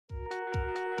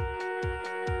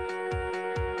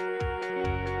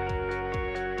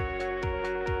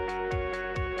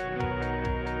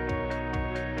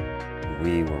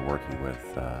We were working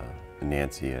with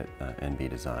Nancy at NB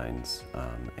Designs,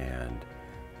 and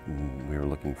we were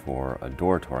looking for a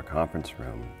door to our conference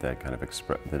room that kind of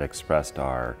expressed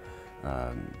our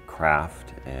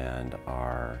craft and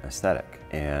our aesthetic.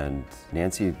 And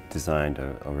Nancy designed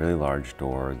a really large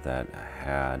door that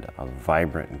had a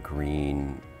vibrant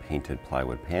green painted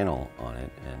plywood panel on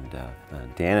it,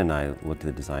 and Dan and I looked at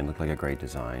the design. Looked like a great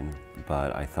design,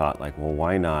 but I thought, like, well,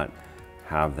 why not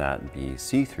have that be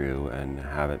see-through and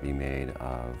have it be made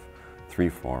of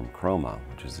three-form Chroma,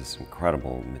 which is this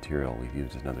incredible material we've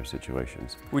used in other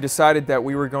situations. We decided that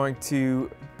we were going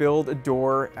to build a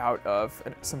door out of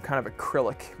some kind of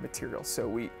acrylic material. So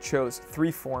we chose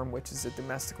three-form, which is a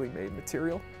domestically made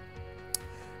material.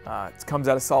 It comes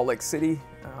out of Salt Lake City.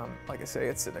 Like I say,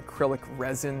 it's an acrylic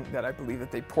resin that I believe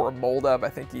that they pour a mold of. I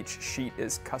think each sheet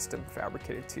is custom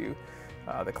fabricated to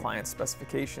the client's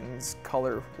specifications,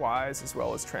 color-wise, as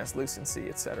well as translucency,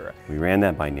 etc. We ran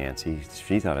that by Nancy.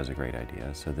 She thought it was a great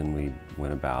idea. So then we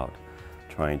went about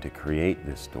trying to create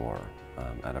this door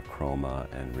out of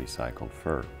Chroma and recycled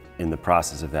fur. In the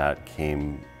process of that,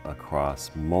 came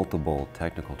across multiple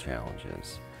technical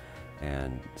challenges.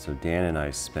 And so Dan and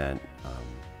I spent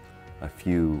a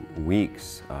few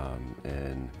weeks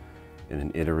in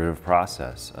an iterative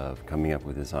process of coming up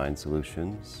with design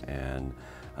solutions and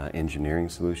engineering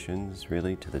solutions,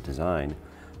 really, to the design.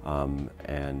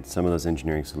 And some of those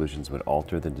engineering solutions would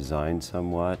alter the design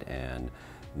somewhat, and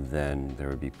then there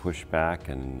would be pushback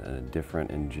and a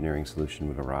different engineering solution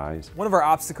would arise. One of our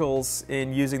obstacles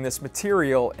in using this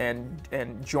material and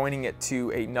joining it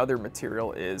to another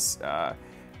material is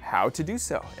how to do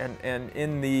so. And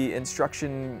in the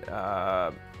instruction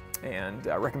and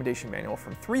recommendation manual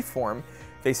from Freeform,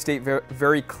 they state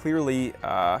very clearly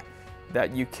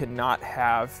that you cannot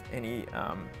have any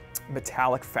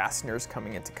metallic fasteners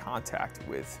coming into contact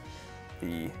with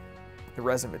the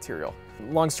resin material.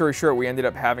 Long story short, we ended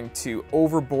up having to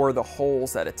overbore the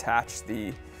holes that attach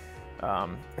the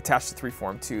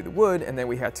Freeform to the wood, and then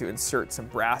we had to insert some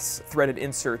brass threaded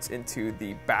inserts into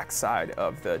the backside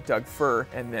of the dug fir,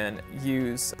 and then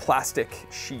use plastic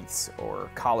sheaths or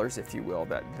collars, if you will,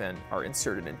 that then are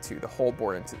inserted into the hole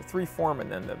bored into the Freeform,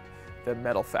 and then the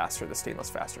metal fastener, the stainless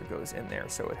fastener, goes in there.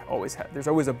 So there's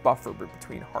always a buffer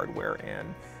between hardware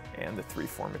and the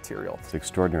Freeform material. It's an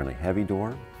extraordinarily heavy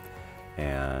door,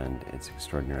 and it's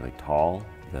extraordinarily tall.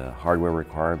 The hardware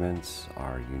requirements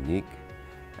are unique.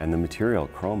 And the material,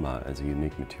 Chroma, is a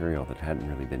unique material that hadn't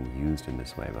really been used in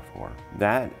this way before.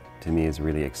 That, to me, is a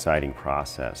really exciting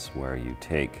process where you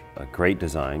take a great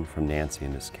design from Nancy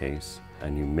in this case,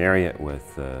 and you marry it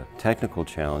with the technical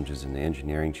challenges and the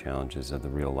engineering challenges of the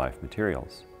real-life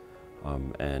materials.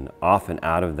 And often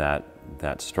out of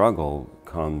that struggle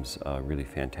comes a really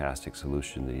fantastic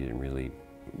solution that you didn't really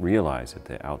realize at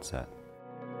the outset.